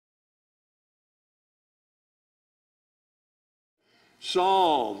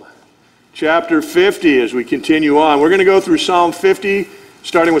Psalm chapter 50 as we continue on. We're going to go through Psalm 50,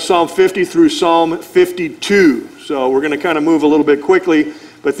 starting with Psalm 50 through Psalm 52. So we're going to kind of move a little bit quickly,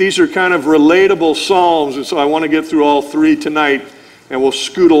 but these are kind of relatable psalms, and so I want to get through all three tonight, and we'll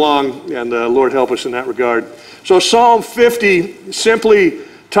scoot along, and Lord help us in that regard. So Psalm 50, simply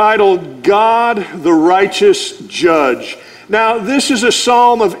titled, God the Righteous Judge. Now, this is a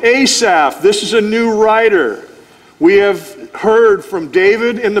psalm of Asaph. This is a new writer. We have heard from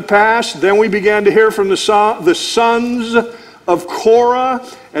David in the past, then we began to hear from the sons of Korah,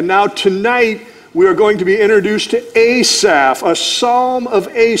 and now tonight we are going to be introduced to Asaph, a psalm of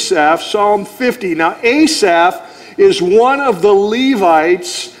Asaph, Psalm 50. Now Asaph is one of the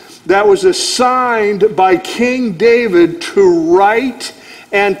Levites that was assigned by King David to write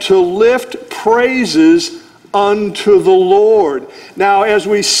and to lift praises unto the Lord. Now, as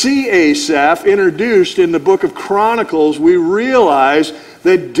we see Asaph introduced in the book of Chronicles, we realize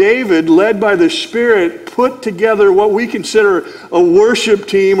that David, led by the Spirit, put together what we consider a worship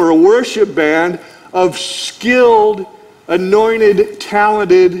team or a worship band of skilled, anointed,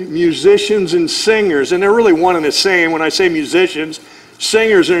 talented musicians and singers. And they're really one and the same. When I say musicians,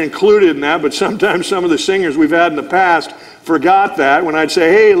 singers are included in that, but sometimes some of the singers we've had in the past forgot that. When I'd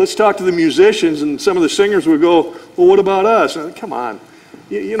say, hey, let's talk to the musicians, and some of the singers would go, well, what about us? And come on.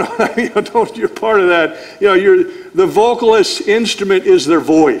 You're part of that. The vocalist instrument is their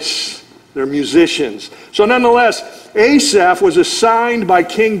voice. They're musicians. So nonetheless, Asaph was assigned by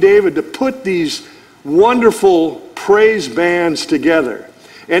King David to put these wonderful praise bands together.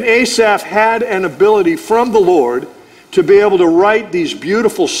 And Asaph had an ability from the Lord to be able to write these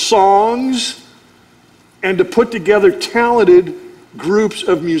beautiful songs and to put together talented groups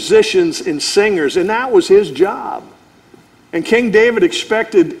of musicians and singers, and that was his job. And King David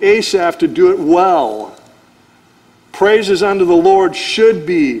expected Asaph to do it well. Praises unto the Lord should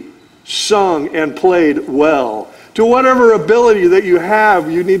be sung and played well. To whatever ability that you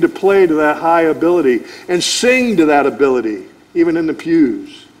have, you need to play to that high ability and sing to that ability, even in the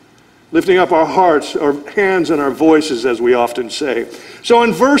pews. Lifting up our hearts, our hands, and our voices, as we often say. So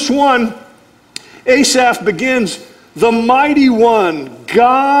in verse 1, Asaph begins, the mighty one,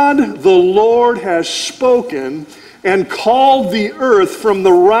 God the Lord has spoken and called the earth from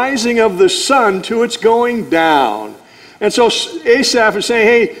the rising of the sun to its going down. And so Asaph is saying,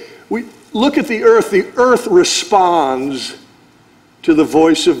 hey, look at the earth. The earth responds to the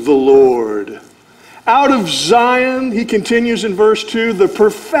voice of the Lord. Out of Zion, he continues in verse 2, the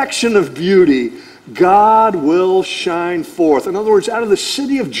perfection of beauty, God will shine forth. In other words, out of the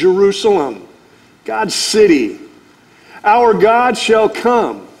city of Jerusalem, God's city, our God shall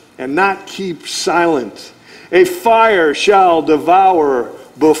come and not keep silent. A fire shall devour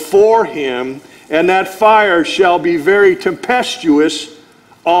before him, and that fire shall be very tempestuous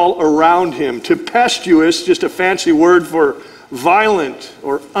all around him. Tempestuous, just a fancy word for violent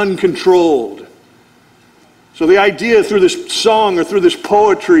or uncontrolled. So the idea through this song or through this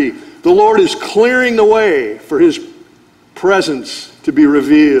poetry, the Lord is clearing the way for his presence to be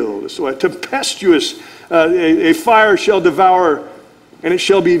revealed. So a tempestuous, a fire shall devour, and it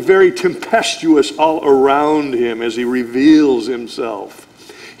shall be very tempestuous all around him as he reveals himself.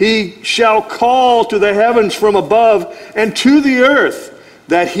 He shall call to the heavens from above and to the earth,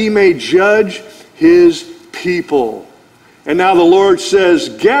 that he may judge his people. And now the Lord says,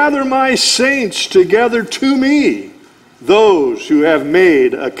 gather my saints together to me, those who have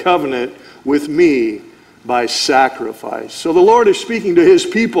made a covenant with me by sacrifice. So the Lord is speaking to his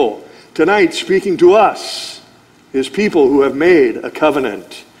people tonight, speaking to us, his people who have made a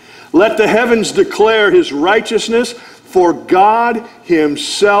covenant. Let the heavens declare his righteousness, for God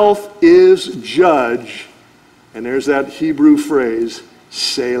himself is judge. And there's that Hebrew phrase,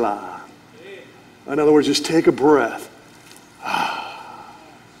 Selah. In other words, just take a breath.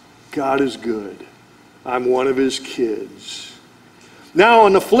 God is good. I'm one of his kids. Now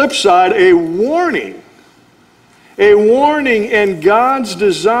on the flip side, a warning and God's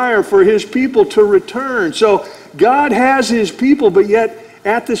desire for his people to return. So God has his people, but yet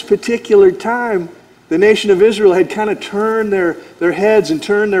at this particular time, the nation of Israel had kind of turned their heads and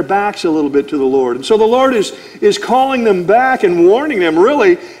turned their backs a little bit to the Lord. And so the Lord is calling them back and warning them,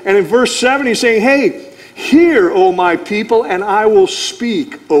 really. And in verse 7, he's saying, hey, hear, O my people, and I will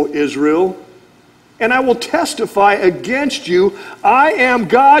speak, O Israel, and I will testify against you. I am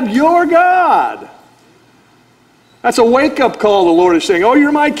God, your God. That's a wake-up call, the Lord is saying. Oh,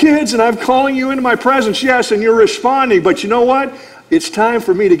 you're my kids, and I'm calling you into my presence. Yes, and you're responding. But you know what? It's time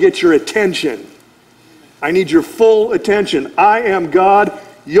for me to get your attention. I need your full attention. I am God,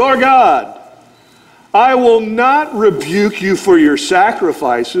 your God. I will not rebuke you for your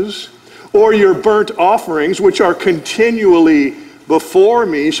sacrifices or your burnt offerings, which are continually before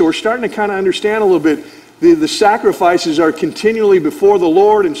me. So we're starting to kind of understand a little bit. The sacrifices are continually before the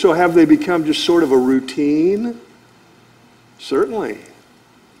Lord, and so have they become just sort of a routine? Certainly.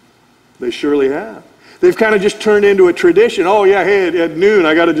 They surely have. They've kind of just turned into a tradition. Oh yeah, hey, at noon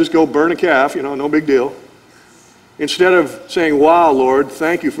I got to just go burn a calf, no big deal. Instead of saying, wow, Lord,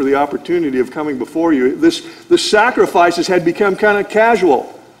 thank you for the opportunity of coming before you. The sacrifices had become kind of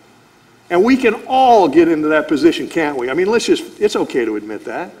casual. And we can all get into that position, can't we? I mean, it's okay to admit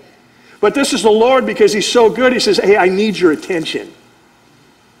that. But this is the Lord, because he's so good, he says, hey, I need your attention.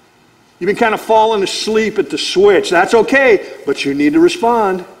 You've been kind of falling asleep at the switch. That's okay, but you need to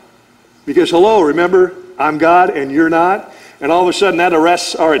respond. Because, hello, remember, I'm God and you're not. And all of a sudden that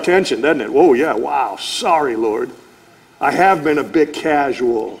arrests our attention, doesn't it? Whoa, yeah, wow, sorry, Lord. I have been a bit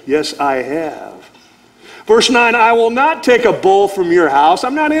casual. Yes, I have. Verse 9, I will not take a bull from your house.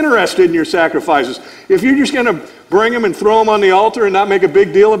 I'm not interested in your sacrifices. If you're just going to bring them and throw them on the altar and not make a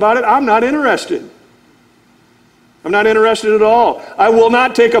big deal about it, I'm not interested. I'm not interested at all. I will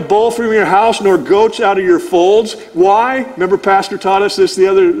not take a bull from your house, nor goats out of your folds. Why? Remember Pastor taught us this the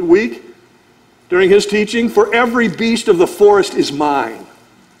other week during his teaching? For every beast of the forest is mine.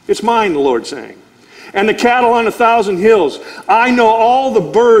 It's mine, the Lord's saying. And the cattle on 1,000 hills. I know all the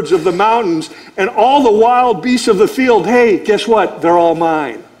birds of the mountains and all the wild beasts of the field. Hey, guess what? They're all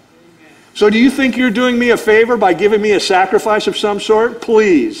mine. So do you think you're doing me a favor by giving me a sacrifice of some sort?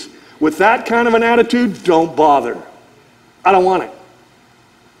 Please, with that kind of an attitude, don't bother. I don't want it.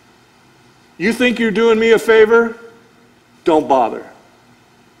 You think you're doing me a favor? Don't bother.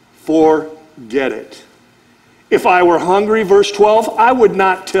 Forget it. If I were hungry, verse 12, I would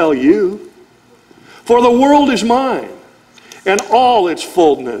not tell you. For the world is mine, and all its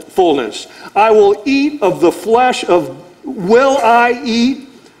fullness. I will eat of the flesh of, will I eat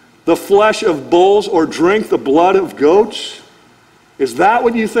the flesh of bulls or drink the blood of goats? Is that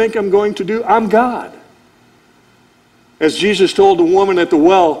what you think I'm going to do? I'm God. As Jesus told the woman at the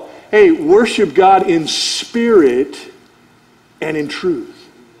well, hey, worship God in spirit and in truth.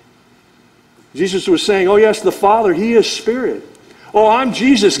 Jesus was saying, oh yes, the Father, he is spirit. Oh, I'm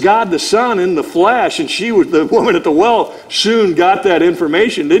Jesus, God the Son in the flesh. And the woman at the well soon got that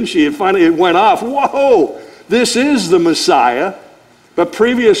information, didn't she? And finally it went off. Whoa, this is the Messiah. But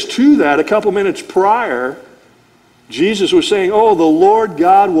previous to that, a couple minutes prior, Jesus was saying, oh, the Lord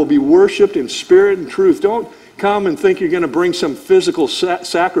God will be worshiped in spirit and truth. Don't come and think you're going to bring some physical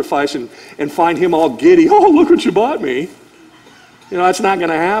sacrifice and find him all giddy. Oh, look what you bought me. That's not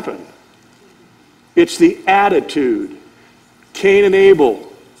going to happen. It's the attitude. Cain and Abel,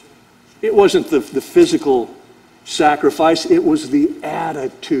 it wasn't the physical sacrifice, it was the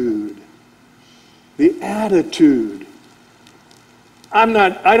attitude. The attitude.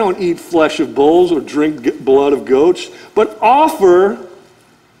 I don't eat flesh of bulls or drink blood of goats, but offer,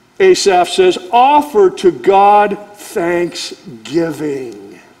 Asaph says, offer to God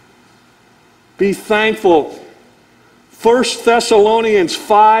thanksgiving. Be thankful. 1 Thessalonians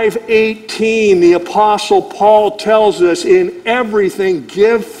 5:18, the Apostle Paul tells us, in everything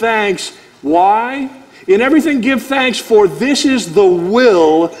give thanks. Why? In everything give thanks, for this is the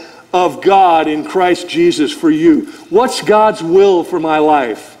will of God in Christ Jesus for you. What's God's will for my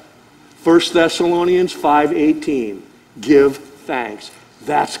life? 1 Thessalonians 5:18, give thanks.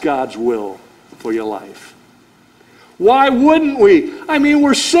 That's God's will for your life. Why wouldn't we? I mean,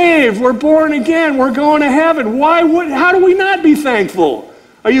 we're saved, we're born again, we're going to heaven. How do we not be thankful?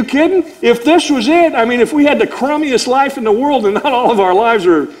 Are you kidding? If this was it, I mean, if we had the crummiest life in the world, and not all of our lives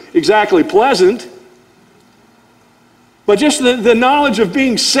are exactly pleasant, but just the knowledge of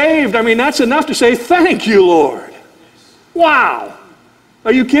being saved, I mean, that's enough to say, thank you, Lord. Wow.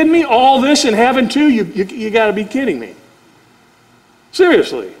 Are you kidding me? All this in heaven too? You got to be kidding me.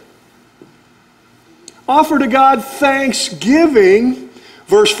 Seriously. Offer to God thanksgiving,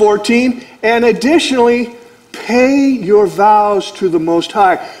 verse 14, and additionally, pay your vows to the Most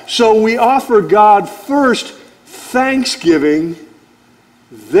High. So we offer God first thanksgiving,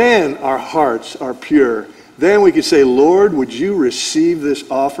 then our hearts are pure. Then we could say, Lord, would you receive this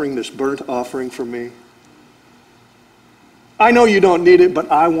offering, this burnt offering from me? I know you don't need it,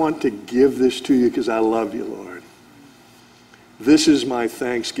 but I want to give this to you because I love you, Lord. This is my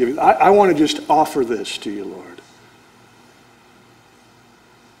thanksgiving. I want to just offer this to you, Lord.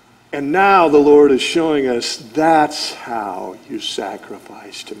 And now the Lord is showing us that's how you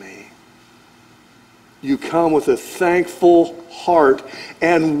sacrifice to me. You come with a thankful heart.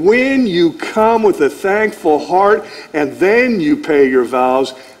 And when you come with a thankful heart and then you pay your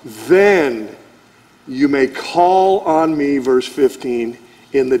vows, then You may call on me, verse 15,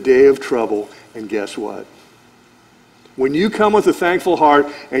 in the day of trouble. And guess what? When you come with a thankful heart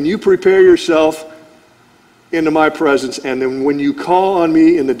and you prepare yourself into my presence, and then when you call on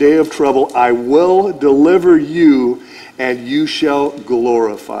me in the day of trouble, I will deliver you, and you shall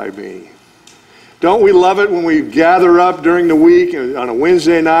glorify me. Don't we love it when we gather up during the week on a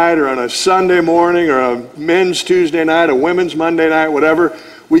Wednesday night or on a Sunday morning or a men's Tuesday night, a women's Monday night, whatever.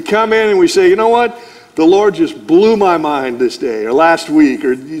 We come in and we say, you know what? The Lord just blew my mind this day or last week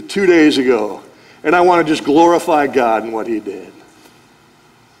or 2 days ago, and I want to just glorify God and what he did.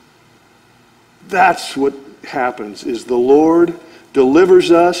 That's what happens, is the Lord delivers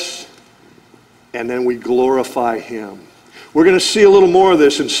us and then we glorify him. We're going to see a little more of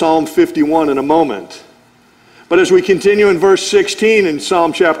this in Psalm 51 in a moment. But as we continue in verse 16 in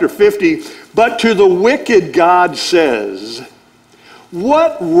Psalm chapter 50, but to the wicked God says,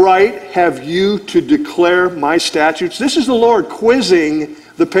 what right have you to declare my statutes? This is the Lord quizzing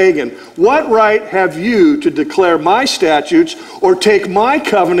the pagan. What right have you to declare my statutes or take my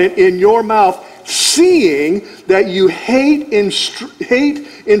covenant in your mouth, seeing that you hate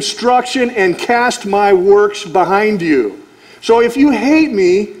instruction and cast my works behind you? So if you hate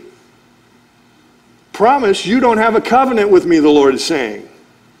me, promise you don't have a covenant with me, the Lord is saying.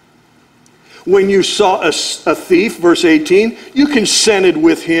 When you saw a thief, verse 18, you consented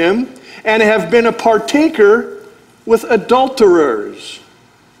with him and have been a partaker with adulterers.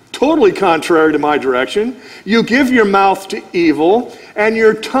 Totally contrary to my direction. You give your mouth to evil, and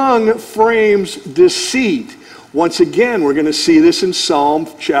your tongue frames deceit. Once again, we're going to see this in Psalm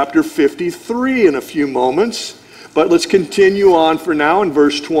chapter 53 in a few moments. But let's continue on for now in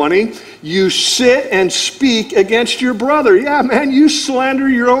verse 20. You sit and speak against your brother. Yeah, man, you slander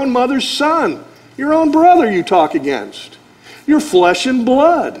your own mother's son. Your own brother you talk against. Your flesh and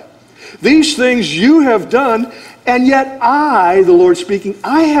blood. These things you have done, and yet I, the Lord speaking,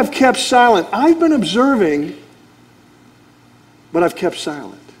 I have kept silent. I've been observing, but I've kept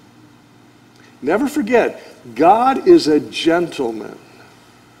silent. Never forget, God is a gentleman.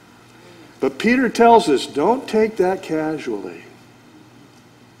 But Peter tells us, don't take that casually.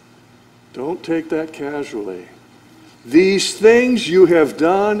 Don't take that casually. These things you have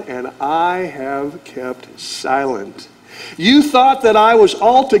done, and I have kept silent. You thought that I was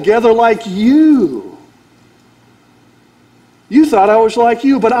altogether like you. You thought I was like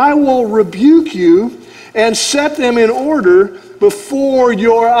you, but I will rebuke you and set them in order before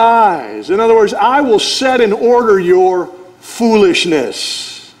your eyes. In other words, I will set in order your foolishness.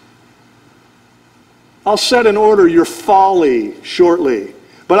 I'll set in order your folly shortly.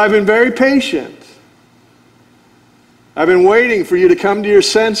 But I've been very patient. I've been waiting for you to come to your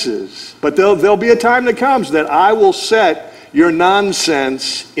senses. But there'll be a time that comes that I will set your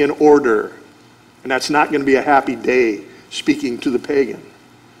nonsense in order. And that's not going to be a happy day, speaking to the pagan.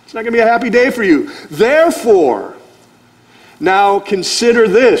 It's not going to be a happy day for you. Therefore, now consider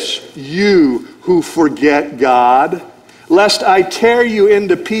this, you who forget God, lest I tear you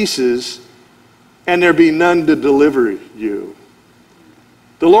into pieces and there be none to deliver you.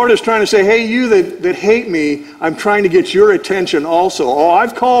 The Lord is trying to say, hey, you that hate me, I'm trying to get your attention also. Oh,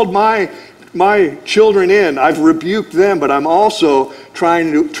 I've called my children in. I've rebuked them, but I'm also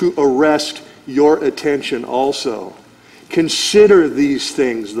trying to arrest your attention also. Consider these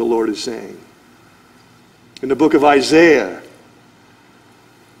things, the Lord is saying. In the book of Isaiah,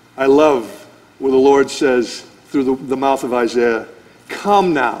 I love where the Lord says through the mouth of Isaiah,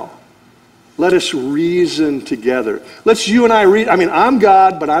 come now. Let us reason together. Let's you and I read. I mean, I'm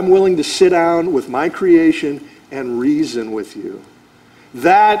God, but I'm willing to sit down with my creation and reason with you.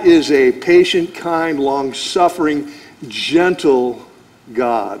 That is a patient, kind, long-suffering, gentle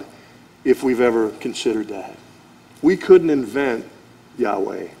God, if we've ever considered that. We couldn't invent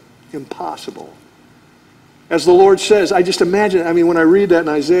Yahweh. Impossible. As the Lord says, I just imagine, I mean, when I read that in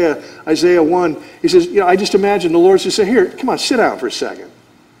Isaiah 1, he says, I just imagine the Lord just say, here, come on, sit down for a second.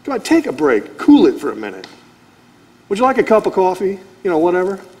 Come on, take a break. Cool it for a minute. Would you like a cup of coffee?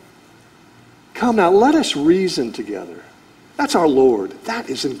 Whatever. Come now, let us reason together. That's our Lord. That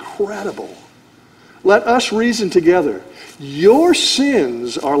is incredible. Let us reason together. Your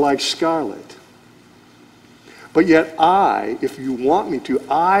sins are like scarlet. But yet I, if you want me to,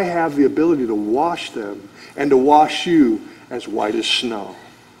 I have the ability to wash them and to wash you as white as snow.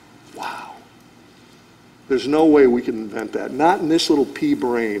 Wow. There's no way we can invent that. Not in this little pea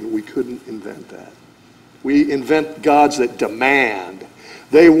brain, we couldn't invent that. We invent gods that demand.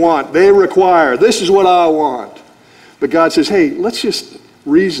 They want, they require, this is what I want. But God says, hey, let's just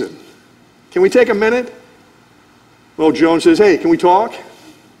reason. Can we take a minute? Well, Joan says, hey, can we talk?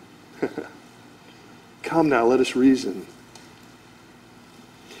 Come now, let us reason.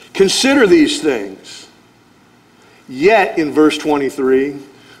 Consider these things. Yet, in verse 23,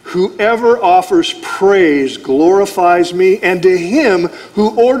 whoever offers praise glorifies me, and to him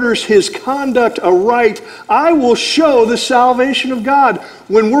who orders his conduct aright, I will show the salvation of God.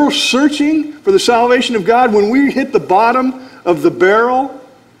 When we're searching for the salvation of God, when we hit the bottom of the barrel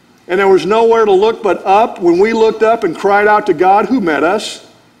and there was nowhere to look but up, when we looked up and cried out to God, who met us?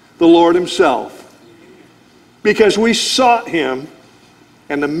 The Lord himself. Because we sought him,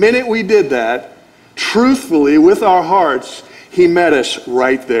 and the minute we did that, truthfully with our hearts, he met us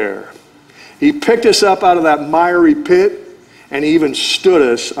right there. He picked us up out of that miry pit, and he even stood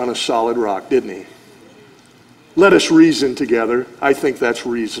us on a solid rock, didn't he? Let us reason together. I think that's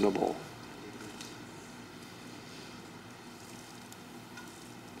reasonable.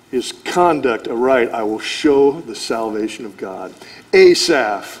 His conduct aright, I will show the salvation of God.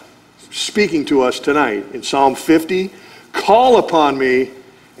 Asaph, speaking to us tonight in Psalm 50, call upon me,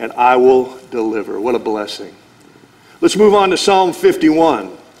 and I will deliver. What a blessing. Let's move on to Psalm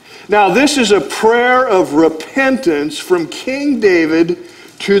 51. Now, this is a prayer of repentance from King David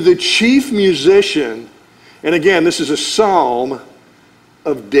to the chief musician. And again, this is a psalm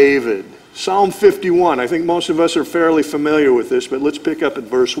of David. Psalm 51. I think most of us are fairly familiar with this, but let's pick up at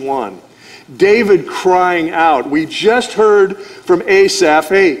verse 1. David crying out. We just heard from Asaph,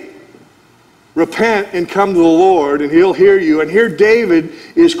 hey, repent and come to the Lord, and he'll hear you. And here David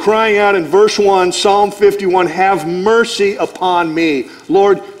is crying out in verse 1, Psalm 51, have mercy upon me.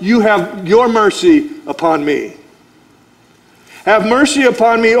 Lord, you have your mercy upon me. Have mercy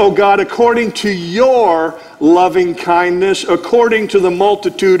upon me, O God, according to your loving kindness, according to the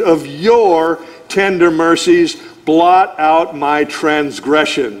multitude of your tender mercies, blot out my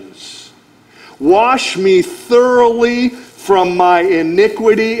transgressions. Wash me thoroughly from my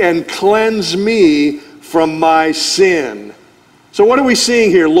iniquity and cleanse me from my sin. So what are we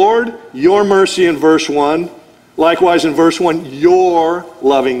seeing here? Lord, your mercy in verse 1. Likewise in verse 1, your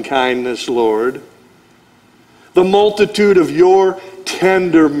loving kindness, Lord. The multitude of your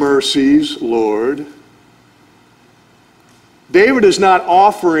tender mercies, Lord. David is not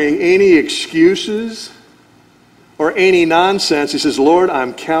offering any excuses or any nonsense. He says, Lord,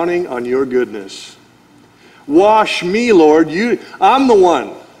 I'm counting on your goodness. Wash me, Lord. I'm the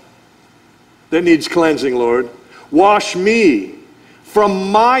one that needs cleansing, Lord. Wash me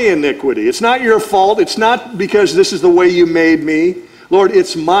from my iniquity. It's not your fault. It's not because this is the way you made me. Lord,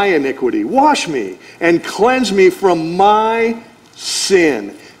 it's my iniquity. Wash me and cleanse me from my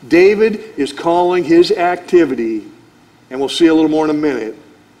sin. David is calling his activity, and we'll see a little more in a minute.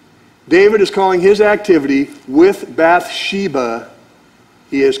 David is calling his activity with Bathsheba,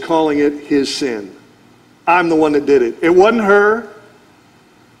 he is calling it his sin. I'm the one that did it. It wasn't her.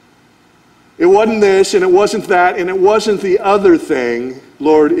 It wasn't this, and it wasn't that, and it wasn't the other thing.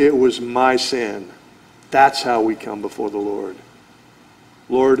 Lord, it was my sin. That's how we come before the Lord.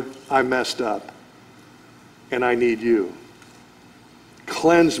 Lord, I messed up, and I need you.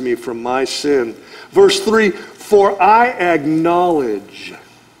 Cleanse me from my sin. Verse 3, for I acknowledge.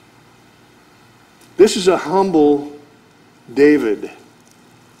 This is a humble David.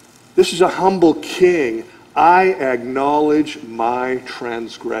 This is a humble king. I acknowledge my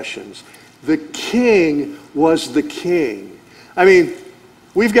transgressions. The king was the king. I mean,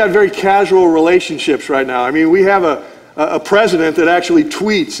 we've got very casual relationships right now. I mean, we have a president that actually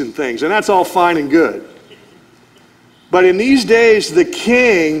tweets and things, and that's all fine and good. But in these days, the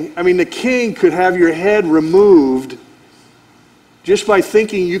king could have your head removed just by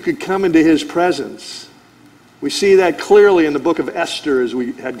thinking you could come into his presence. We see that clearly in the book of Esther as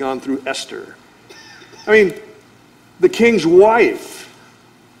we had gone through Esther. I mean, the king's wife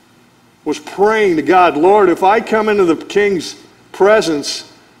was praying to God, Lord, if I come into the king's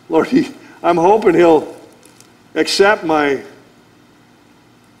presence, Lord, I'm hoping he'll accept my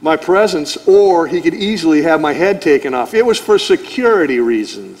presence, or he could easily have my head taken off. It was for security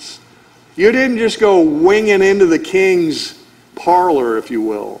reasons. You didn't just go winging into the king's parlor, if you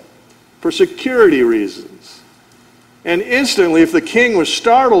will, for security reasons. And instantly, if the king was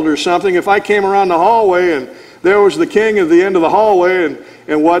startled or something, if I came around the hallway and there was the king at the end of the hallway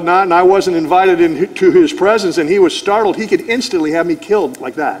and whatnot, and I wasn't invited into his presence and he was startled, he could instantly have me killed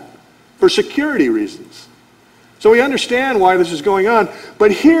like that for security reasons. So we understand why this is going on.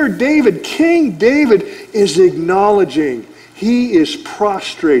 But here David, King David, is acknowledging. He is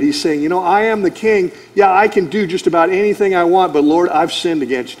prostrate. He's saying, I am the king. Yeah, I can do just about anything I want, but Lord, I've sinned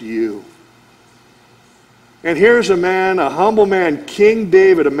against you. And here's a man, a humble man, King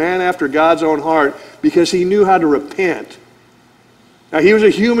David, a man after God's own heart, because he knew how to repent Now, he was a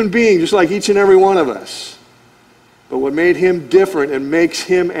human being just like each and every one of us. But what made him different and makes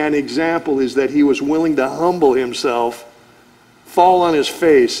him an example is that he was willing to humble himself, fall on his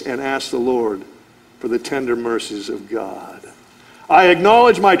face, and ask the Lord for the tender mercies of God. I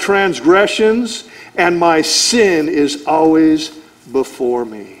acknowledge my transgressions, and my sin is always before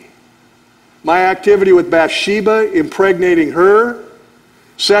me. My activity with Bathsheba, impregnating her.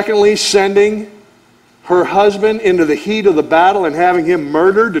 Secondly, sending her husband into the heat of the battle and having him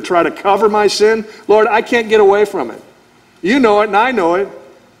murdered to try to cover my sin. Lord, I can't get away from it. You know it and I know it.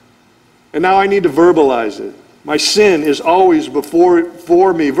 And now I need to verbalize it. My sin is always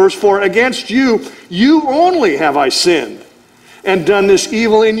before me. Verse 4, against you, you only have I sinned and done this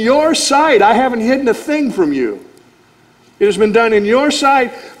evil in your sight. I haven't hidden a thing from you. It has been done in your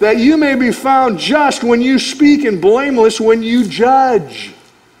sight that you may be found just when you speak and blameless when you judge.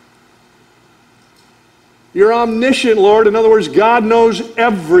 You're omniscient, Lord. In other words, God knows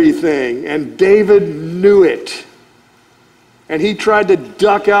everything, and David knew it. And he tried to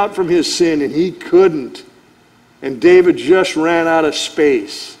duck out from his sin, and he couldn't. And David just ran out of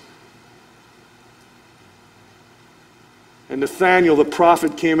space. And Nathaniel, the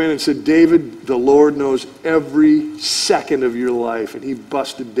prophet, came in and said, David, the Lord knows every second of your life. And he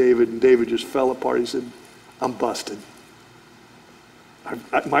busted David, and David just fell apart. He said, I'm busted.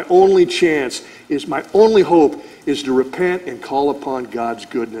 My only chance is, my only hope is to repent and call upon God's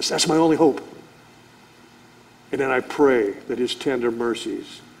goodness. That's my only hope. And then I pray that his tender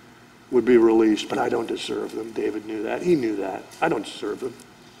mercies would be released. But I don't deserve them. David knew that. He knew that. I don't deserve them.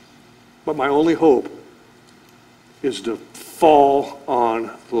 But my only hope is to fall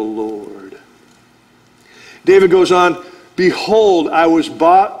on the Lord. David goes on, behold, I was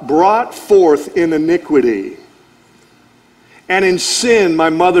brought forth in iniquity, and in sin my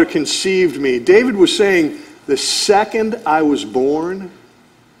mother conceived me. David was saying, the second I was born,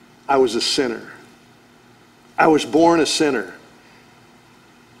 I was a sinner. I was born a sinner.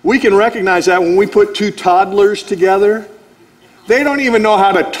 We can recognize that when we put two toddlers together. They don't even know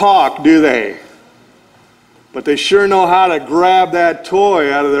how to talk, do they? But they sure know how to grab that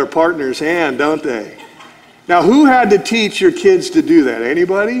toy out of their partner's hand, don't they? Now, who had to teach your kids to do that?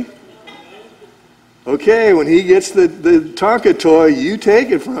 Anybody? Okay, when he gets the Tonka toy, you take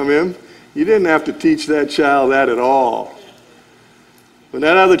it from him. You didn't have to teach that child that at all. When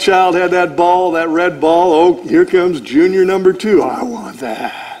that other child had that ball, that red ball, oh, here comes junior number 2. I want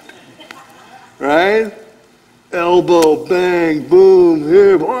that. Right? Elbow, bang, boom,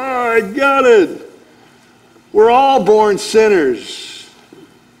 hip. Oh, I got it. We're all born sinners.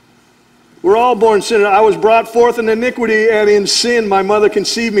 We're all born sinners. I was brought forth in iniquity, and in sin my mother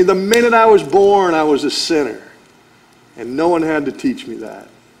conceived me. The minute I was born, I was a sinner. And no one had to teach me that.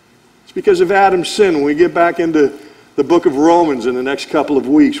 It's because of Adam's sin. When we get back into the book of Romans in the next couple of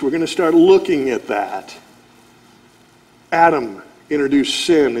weeks, we're going to start looking at that. Adam introduced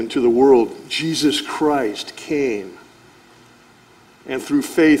sin into the world. Jesus Christ came. And through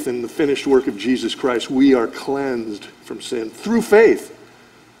faith in the finished work of Jesus Christ, we are cleansed from sin. Through faith,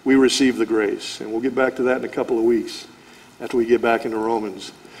 we receive the grace. And we'll get back to that in a couple of weeks after we get back into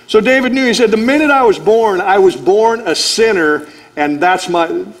Romans. So David knew, he said, the minute I was born a sinner, and that's my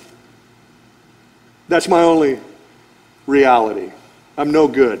only reality. I'm no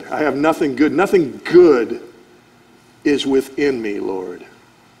good. I have nothing good. Nothing good is within me, Lord.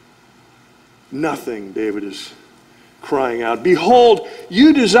 Nothing, David is crying out. Behold,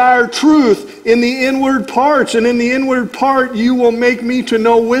 you desire truth in the inward parts, and in the inward part you will make me to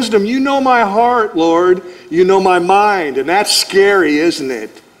know wisdom. You know my heart, Lord. You know my mind. And that's scary, isn't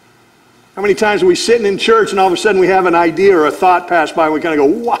it? How many times are we sitting in church and all of a sudden we have an idea or a thought pass by and we kind of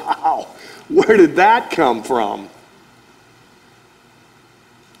go, wow, where did that come from?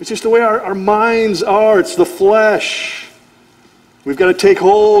 It's just the way our minds are. It's the flesh. We've got to take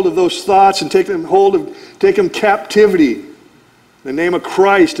hold of those thoughts and take them captivity in the name of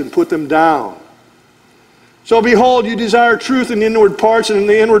Christ and put them down. So behold, you desire truth in the inward parts, and in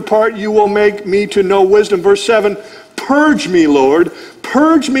the inward part you will make me to know wisdom. Verse 7, purge me, Lord.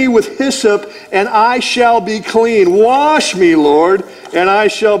 Purge me with hyssop, and I shall be clean. Wash me, Lord, and I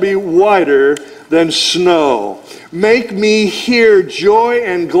shall be whiter than snow. Make me hear joy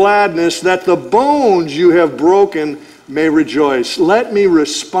and gladness, that the bones you have broken may rejoice. Let me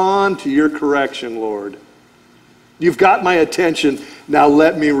respond to your correction, Lord. You've got my attention. Now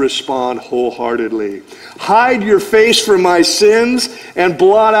let me respond wholeheartedly. Hide your face from my sins and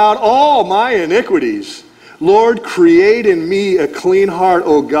blot out all my iniquities. Lord, create in me a clean heart,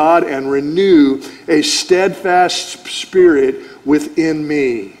 O God, and renew a steadfast spirit within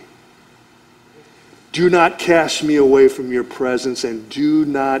me. Do not cast me away from your presence, and do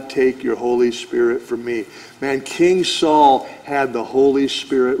not take your Holy Spirit from me. Man, King Saul had the Holy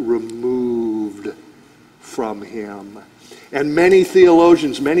Spirit removed from him. And many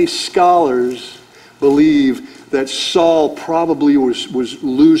theologians, many scholars believe that Saul probably was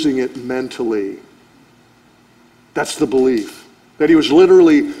losing it mentally. That's the belief, that he was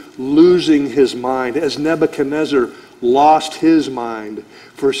literally losing his mind, as Nebuchadnezzar lost his mind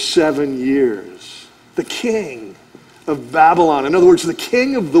for 7 years. The king of Babylon, in other words, the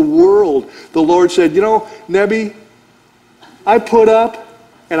king of the world, the Lord said, you know, Nebi, I put up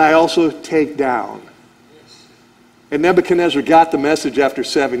and I also take down. And Nebuchadnezzar got the message after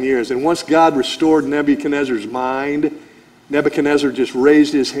 7 years. And once God restored Nebuchadnezzar's mind, Nebuchadnezzar just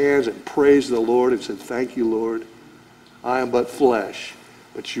raised his hands and praised the Lord and said, thank you, Lord. I am but flesh,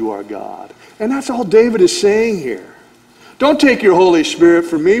 but you are God. And that's all David is saying here. Don't take your Holy Spirit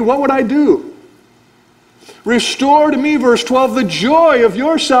from me. What would I do? Restore to me, verse 12, the joy of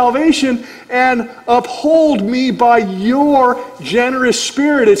your salvation and uphold me by your generous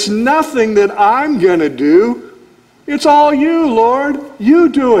spirit. It's nothing that I'm going to do. It's all you, Lord. You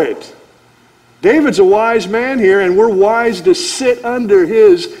do it. David's a wise man here, and we're wise to sit under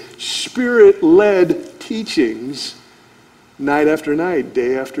his spirit-led teachings night after night,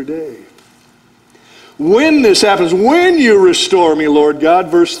 day after day. When this happens, when you restore me, Lord God,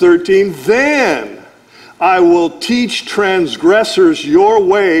 verse 13, then I will teach transgressors your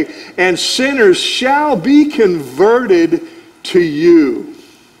way, and sinners shall be converted to you.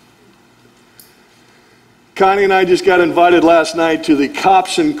 Connie and I just got invited last night to the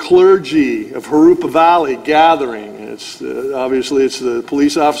cops and clergy of Jurupa Valley gathering. It's obviously it's the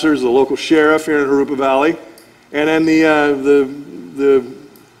police officers, the local sheriff here in Jurupa Valley, and then the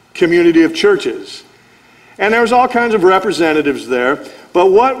community of churches. And there was all kinds of representatives there.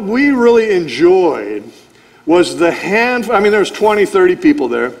 But what we really enjoyed was there was 20, 30 people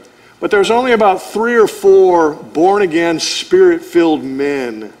there, but there was only about 3 or 4 born-again, spirit-filled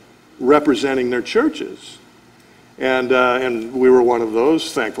men representing their churches. And we were one of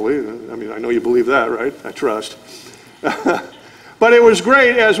those, thankfully. I mean, I know you believe that, right? I trust. But it was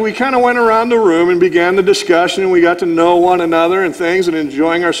great as we kind of went around the room and began the discussion, and we got to know one another and things and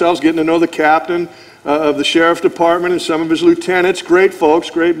enjoying ourselves, getting to know the captain of the sheriff's department and some of his lieutenants. Great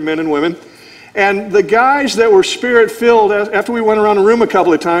folks, great men and women. And the guys that were spirit-filled, after we went around the room a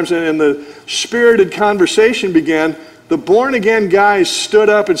couple of times and the spirited conversation began, the born-again guys stood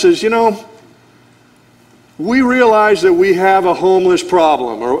up and says, you know, we realize that we have a homeless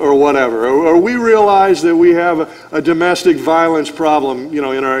problem or whatever, or we realize that we have a domestic violence problem, you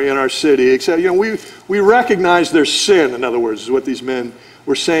know, in our city. Except, you know, we recognize there's sin, in other words, is what these men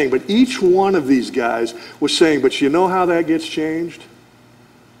were saying. But each one of these guys was saying, but you know how that gets changed?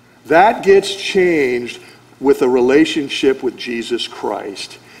 That gets changed with a relationship with Jesus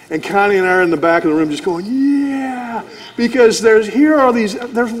Christ. And Connie and I are in the back of the room just going, yeah, because there's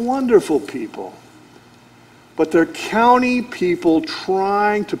wonderful people. But they're county people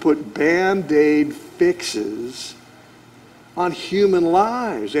trying to put Band-Aid fixes on human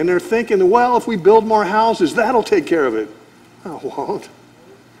lives. And they're thinking, well, if we build more houses, that'll take care of it. No, it won't.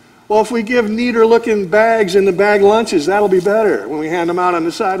 Well, if we give neater looking bags in the bag lunches, that'll be better when we hand them out on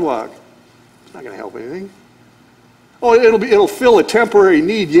the sidewalk. It's not going to help anything. Oh, it'll fill a temporary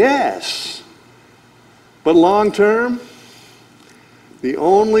need, yes. But long term, the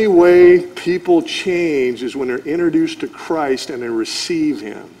only way people change is when they're introduced to Christ and they receive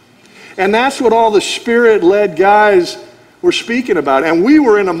him. And that's what all the spirit-led guys were speaking about. And we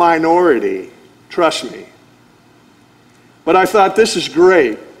were in a minority, trust me. But I thought, this is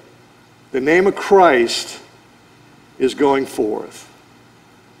great. The name of Christ is going forth.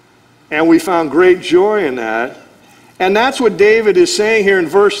 And we found great joy in that. And that's what David is saying here in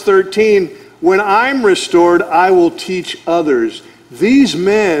verse 13. When I'm restored, I will teach others. These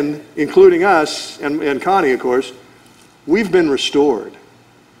men, including us, and Connie, of course, we've been restored.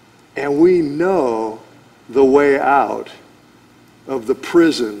 And we know the way out of the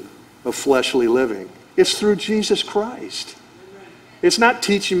prison of fleshly living. It's through Jesus Christ. It's not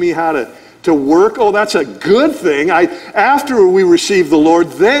teaching me how to work. Oh, that's a good thing. After we receive the Lord,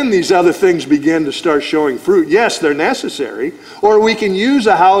 then these other things begin to start showing fruit. Yes, they're necessary. Or we can use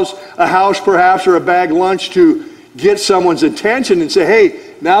a house perhaps, or a bag lunch to get someone's attention and say,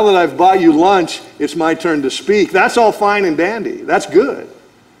 hey, now that I've bought you lunch, it's my turn to speak. That's all fine and dandy. That's good.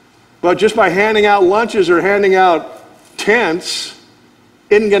 But just by handing out lunches or handing out tents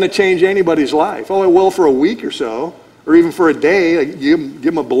isn't going to change anybody's life. Oh, it will for a week or so. Or even for a day, like give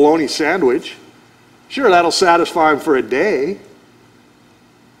them a bologna sandwich. Sure, that'll satisfy them for a day.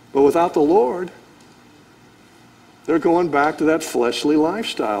 But without the Lord, They're going back to that fleshly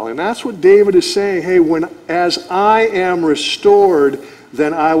lifestyle. And that's what David is saying. Hey, as I am restored,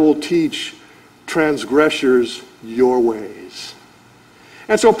 then I will teach transgressors your ways.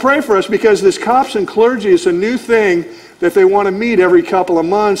 And so pray for us, because this cops and clergy is a new thing that they want to meet every couple of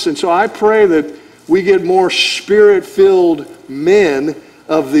months. And so I pray that we get more spirit-filled men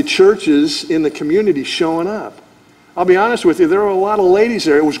of the churches in the community showing up. I'll be honest with you, there were a lot of ladies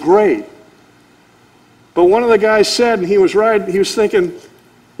there. It was great. But one of the guys said, and he was right, he was thinking,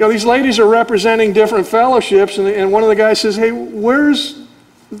 these ladies are representing different fellowships, and one of the guys says, hey, where's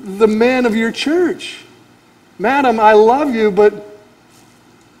the men of your church? Madam, I love you, but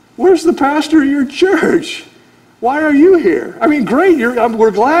where's the pastor of your church? Why are you here? I mean, great,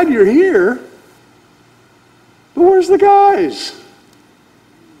 we're glad you're here, but where's the guys?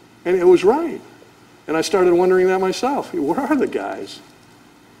 And it was right. And I started wondering that myself. Where are the guys?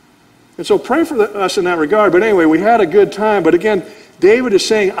 And so pray for us in that regard. But anyway, we had a good time. But again, David is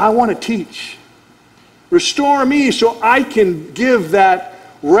saying, I want to teach. Restore me so I can give that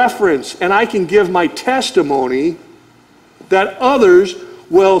reference and I can give my testimony that others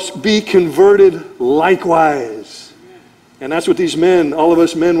will be converted likewise. And that's what these men, all of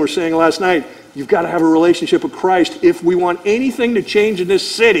us men, were saying last night. You've got to have a relationship with Christ. If we want anything to change in this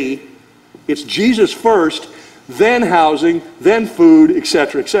city, it's Jesus first, then housing, then food,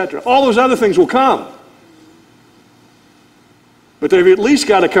 etc., etc. All those other things will come. But they've at least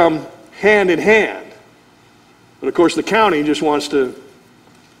got to come hand in hand. But of course the county just wants to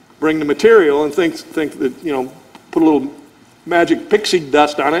bring the material and think that, put a little magic pixie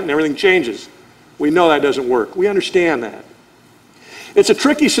dust on it and everything changes. We know that doesn't work. We understand that. It's a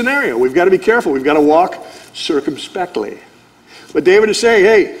tricky scenario. We've got to be careful. We've got to walk circumspectly. But David is saying,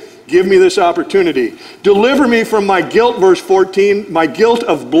 hey, give me this opportunity. Deliver me from my guilt, verse 14, my guilt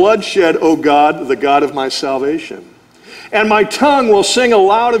of bloodshed, O God, the God of my salvation. And my tongue will sing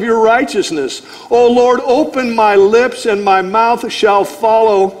aloud of your righteousness. O Lord, open my lips, and my mouth shall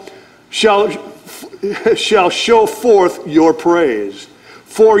show forth your praise.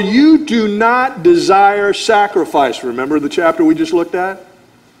 For you do not desire sacrifice. Remember the chapter we just looked at?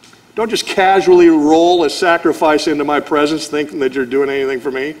 Don't just casually roll a sacrifice into my presence thinking that you're doing anything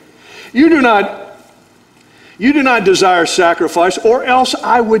for me. You do not desire sacrifice, or else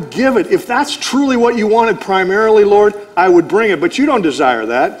I would give it. If that's truly what you wanted primarily, Lord, I would bring it. But you don't desire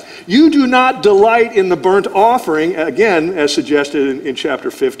that. You do not delight in the burnt offering, again, as suggested in chapter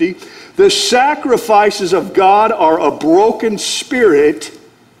 50. The sacrifices of God are a broken spirit,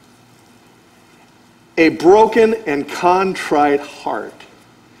 a broken and contrite heart.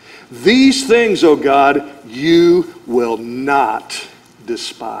 These things, O God, you will not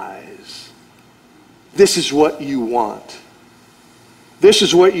despise. This is what you want. This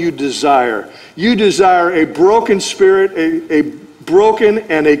is what you desire. You desire a broken spirit, a broken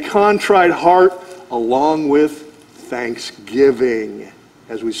and a contrite heart, along with thanksgiving,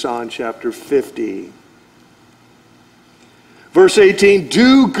 as we saw in chapter 50. Verse 18,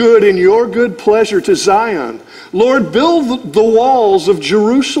 do good in your good pleasure to Zion. Lord, build the walls of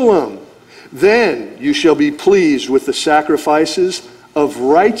Jerusalem. Then you shall be pleased with the sacrifices of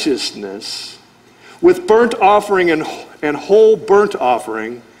righteousness, with burnt offering and whole burnt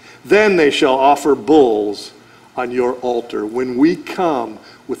offering. Then they shall offer bulls on your altar. When we come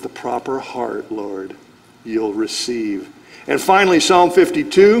with the proper heart, Lord, you'll receive. And finally, Psalm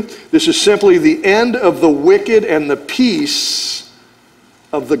 52, this is simply the end of the wicked and the peace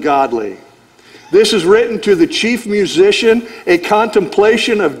of the godly. This is written to the chief musician, a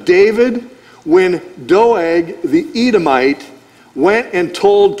contemplation of David when Doeg the Edomite went and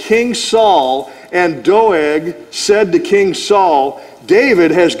told King Saul, and Doeg said to King Saul, David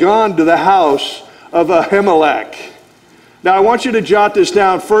has gone to the house of Ahimelech. Now I want you to jot this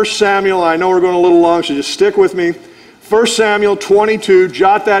down. 1 Samuel, I know we're going a little long, so just stick with me. 1 Samuel 22,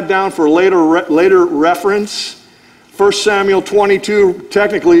 jot that down for later reference. 1 Samuel 22,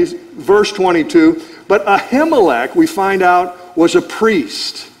 technically verse 22. But Ahimelech, we find out, was a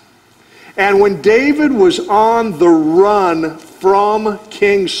priest. And when David was on the run from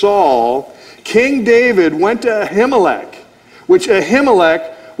King Saul, King David went to Ahimelech, which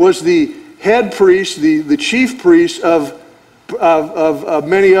Ahimelech was the head priest, the chief priest of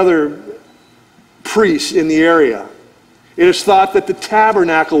many other priests in the area. It is thought that the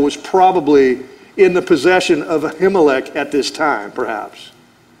tabernacle was probably in the possession of Ahimelech at this time, perhaps.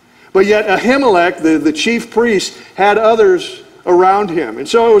 But yet Ahimelech, the chief priest, had others around him. And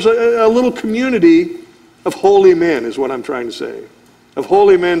so it was a little community of holy men, is what I'm trying to say. Of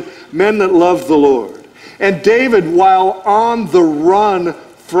holy men, men that loved the Lord. And David, while on the run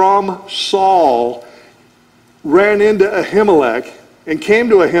from Saul, ran into Ahimelech and came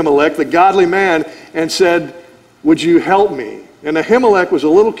to Ahimelech, the godly man, and said, would you help me? And Ahimelech was a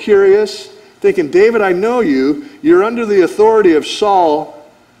little curious, thinking, David, I know you. You're under the authority of Saul.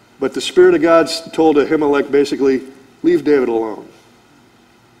 But the Spirit of God told Ahimelech basically, leave David alone.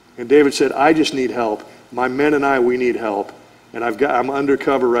 And David said, I just need help. My men and I, we need help. And I'm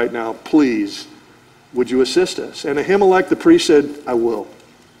undercover right now. Please, would you assist us? And Ahimelech the priest said, I will.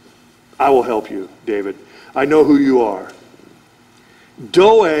 I will help you, David. I know who you are.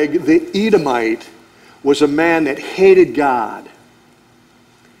 Doeg the Edomite was a man that hated God,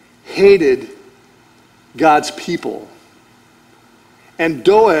 hated God's people. And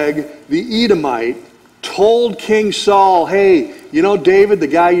Doeg the Edomite told King Saul, hey, you know David, the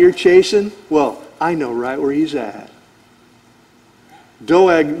guy you're chasing? Well, I know right where he's at.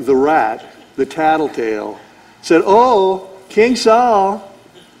 Doeg the rat, the tattletale, said, oh, King Saul.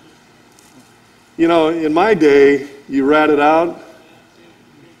 You know, in my day, you ratted out,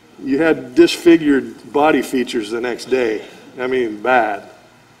 you had disfigured body features the next day. I mean, bad.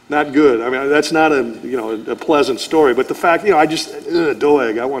 Not good. I mean, that's not a pleasant story. But the fact,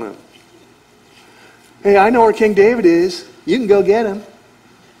 Doeg, I want to. Hey, I know where King David is. You can go get him.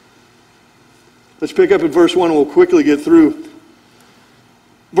 Let's pick up at verse 1 and we'll quickly get through.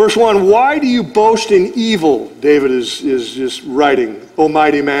 Verse 1, why do you boast in evil? David is just writing, O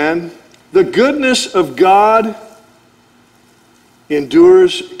mighty man. The goodness of God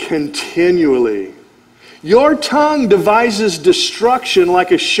endures continually. Your tongue devises destruction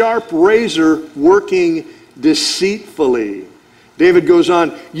like a sharp razor working deceitfully. David goes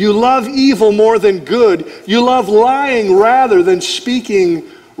on, you love evil more than good. You love lying rather than speaking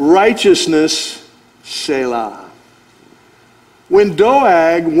righteousness. Selah. When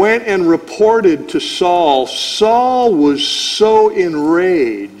Doeg went and reported to Saul, Saul was so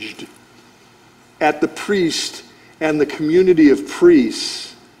enraged at the priest and the community of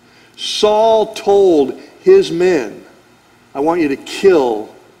priests. Saul told his men, I want you to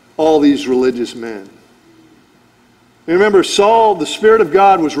kill all these religious men. Remember, Saul, the Spirit of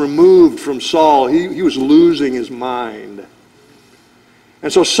God was removed from Saul. He was losing his mind.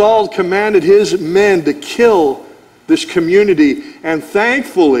 And so Saul commanded his men to kill this community. And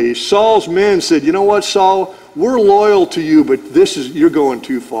thankfully, Saul's men said, you know what, Saul, we're loyal to you, but you're going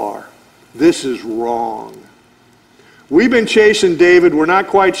too far. This is wrong. We've been chasing David. We're not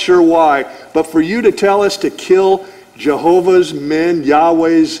quite sure why. But for you to tell us to kill Jehovah's men,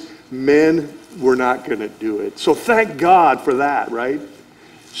 Yahweh's men, we're not going to do it. So thank God for that, right?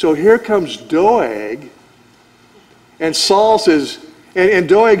 So here comes Doeg. And Saul says, and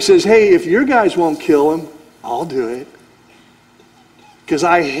Doeg says, hey, if your guys won't kill him, I'll do it. Because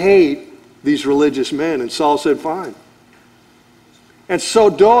I hate these religious men. And Saul said, fine. And so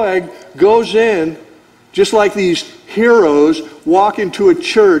Doeg goes in, just like these heroes walk into a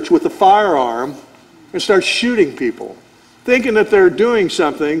church with a firearm and start shooting people, thinking that they're doing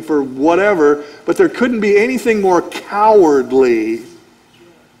something for whatever, but there couldn't be anything more cowardly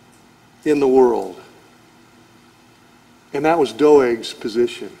in the world. And that was Doeg's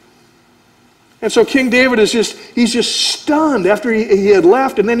position. And so King David he's just stunned after he had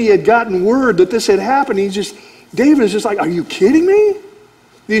left, and then he had gotten word that this had happened. David is just like, are you kidding me?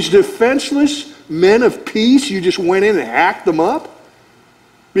 These defenseless men of peace, you just went in and hacked them up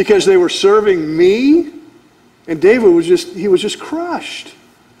because they were serving me? And David was just crushed.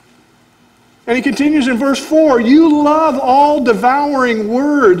 And he continues in verse 4, you love all devouring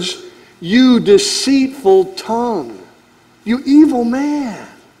words, you deceitful tongue. You evil man,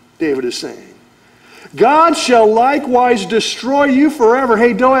 David is saying. God shall likewise destroy you forever.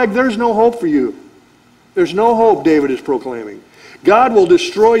 Hey, Doeg, there's no hope for you. There's no hope, David is proclaiming. God will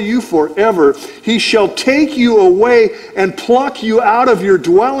destroy you forever. He shall take you away and pluck you out of your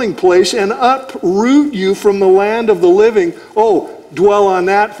dwelling place and uproot you from the land of the living. Oh, dwell on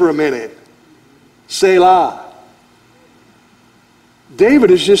that for a minute. Selah.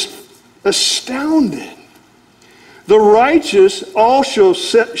 David is just astounded. The righteous also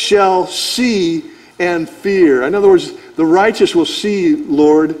shall see and fear. In other words, the righteous will see,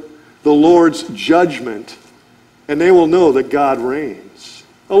 the Lord's judgment, and they will know that God reigns,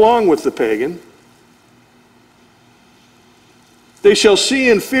 along with the pagan. They shall see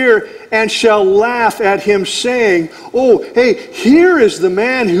and fear and shall laugh at him, saying, oh, hey, here is the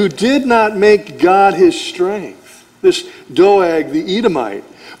man who did not make God his strength. This Doeg the Edomite.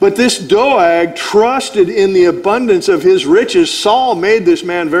 But this Doeg trusted in the abundance of his riches. Saul made this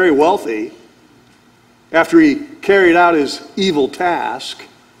man very wealthy after he carried out his evil task.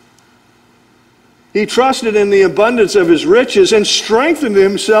 He trusted in the abundance of his riches and strengthened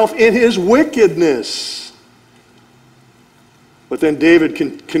himself in his wickedness. But then David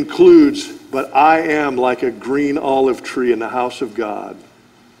concludes, but I am like a green olive tree in the house of God.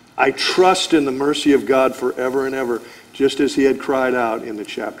 I trust in the mercy of God forever and ever, just as he had cried out in the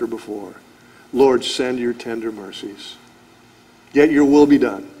chapter before. Lord, send your tender mercies. Yet your will be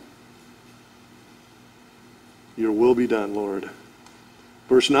done. Your will be done, Lord.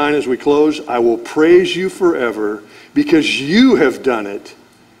 Verse 9 as we close, I will praise you forever because you have done it.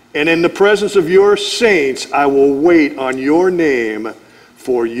 And in the presence of your saints, I will wait on your name,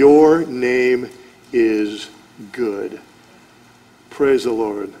 for your name is good. Praise the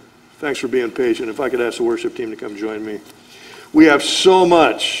Lord. Thanks for being patient. If I could ask the worship team to come join me. We have so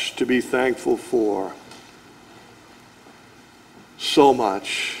much to be thankful for. So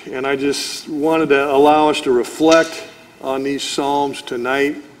much. And I just wanted to allow us to reflect on these Psalms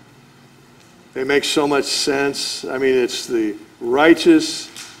tonight. They make so much sense. I mean, it's the righteous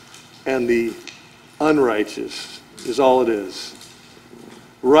and the unrighteous is all it is.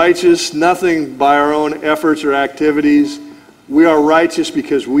 Righteous, nothing by our own efforts or activities. We are righteous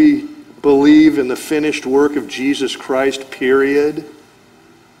because we believe in the finished work of Jesus Christ, period.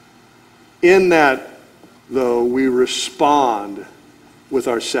 In that, though, we respond with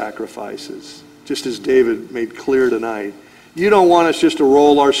our sacrifices, just as David made clear tonight. You don't want us just to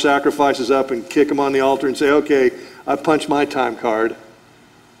roll our sacrifices up and kick them on the altar and say, okay, I punched my time card.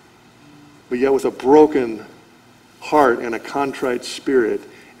 But yet with a broken heart and a contrite spirit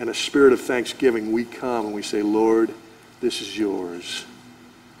and a spirit of thanksgiving, we come and we say, Lord, this is yours.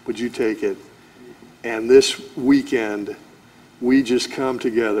 Would you take it? And this weekend, we just come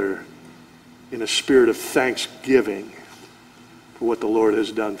together in a spirit of thanksgiving for what the Lord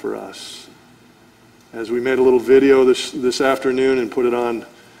has done for us. As we made a little video this afternoon and put it on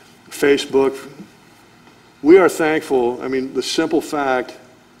Facebook, we are thankful. I mean, the simple fact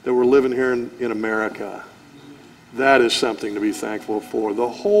that we're living here in America, that is something to be thankful for. The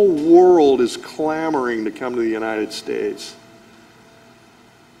whole world is clamoring to come to the United States.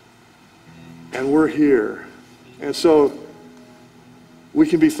 And we're here. And so we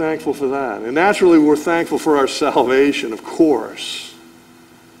can be thankful for that. And naturally, we're thankful for our salvation, of course.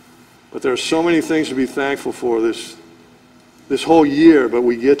 But there are so many things to be thankful for this whole year, but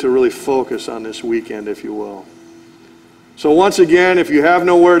we get to really focus on this weekend, if you will. So once again, if you have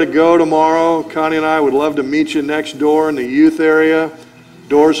nowhere to go tomorrow, Connie and I would love to meet you next door in the youth area.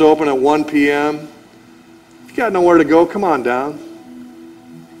 Doors open at 1 p.m. If you got nowhere to go, come on down.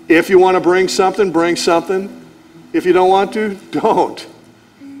 If you want to bring something, bring something. If you don't want to, don't.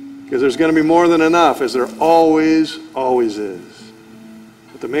 Because there's going to be more than enough, as there always, always is.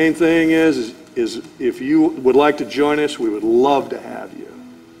 But the main thing is if you would like to join us, we would love to have you.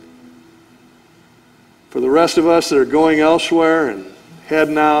 For the rest of us that are going elsewhere and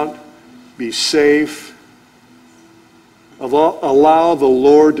heading out, be safe. Allow the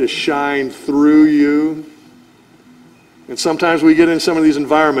Lord to shine through you. And sometimes we get in some of these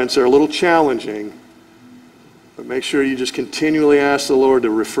environments that are a little challenging, but make sure you just continually ask the Lord to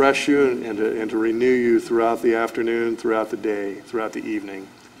refresh you and to renew you throughout the afternoon, throughout the day, throughout the evening.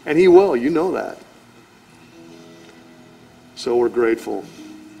 And He will, you know that. So we're grateful.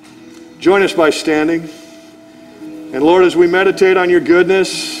 Join us by standing. And Lord, as we meditate on your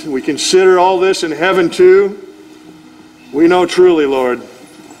goodness, we consider all this in heaven too, we know truly, Lord,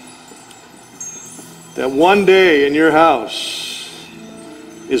 that one day in your house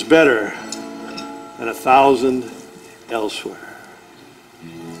is better than 1,000 elsewhere.